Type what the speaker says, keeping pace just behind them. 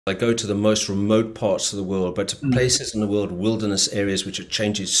I go to the most remote parts of the world, but to places in the world, wilderness areas, which are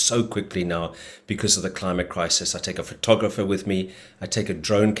changing so quickly now because of the climate crisis. I take a photographer with me, I take a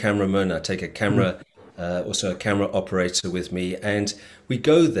drone cameraman, I take a camera, also a camera operator with me, and we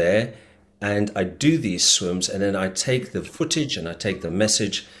go there and I do these swims, and then I take the footage and I take the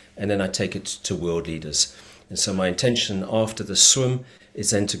message, and then I take it to world leaders. And so my intention after the swim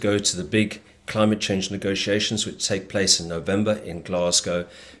is then to go to the big climate change negotiations, which take place in November in Glasgow,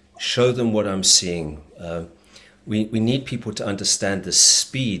 show them what I'm seeing. We need people to understand the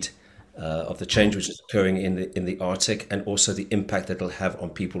speed of the change which is occurring in the Arctic, and also the impact that it'll have on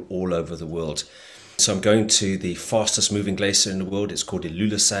people all over the world. So I'm going to the fastest moving glacier in the world. It's called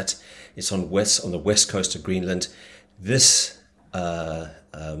Ilulissat. It's on the west coast of Greenland. This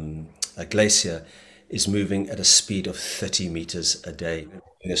glacier is moving at a speed of 30 meters a day. We're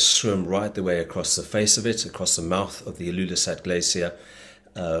going to swim right the way across the face of it, across the mouth of the Ilulissat glacier.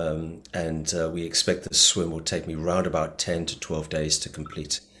 And we expect the swim will take me round about 10 to 12 days to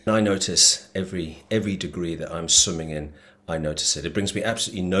complete. And I notice every degree that I'm swimming in, I notice it. It brings me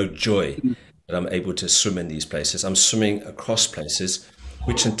absolutely no joy that I'm able to swim in these places. I'm swimming across places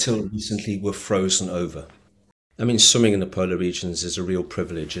which until recently were frozen over. I mean, swimming in the polar regions is a real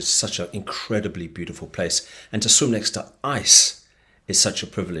privilege. It's such an incredibly beautiful place. And to swim next to ice is such a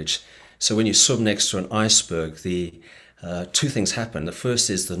privilege. So when you swim next to an iceberg, the two things happen. The first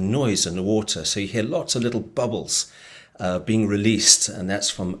is the noise in the water. So you hear lots of little bubbles being released, and that's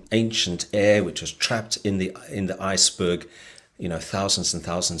from ancient air which was trapped in the iceberg, thousands and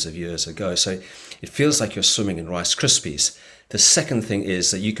thousands of years ago. So it feels like you're swimming in Rice Krispies. The second thing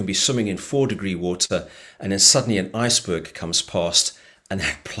is that you can be swimming in 4-degree water, and then suddenly an iceberg comes past and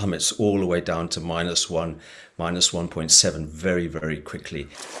that plummets all the way down to -1, -1.7 very, very quickly.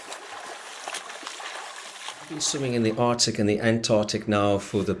 I've been swimming in the Arctic and the Antarctic now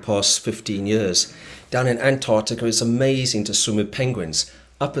for the past 15 years. Down in Antarctica, it's amazing to swim with penguins.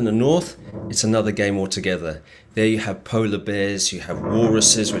 Up in the north, it's another game altogether. There you have polar bears, you have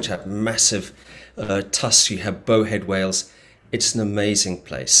walruses, which have massive tusks, you have bowhead whales. It's an amazing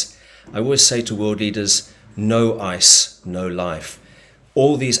place. I always say to world leaders, no ice, no life.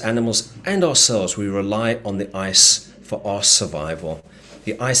 All these animals and ourselves, we rely on the ice for our survival.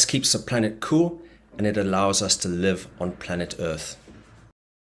 The ice keeps the planet cool, and it allows us to live on planet Earth.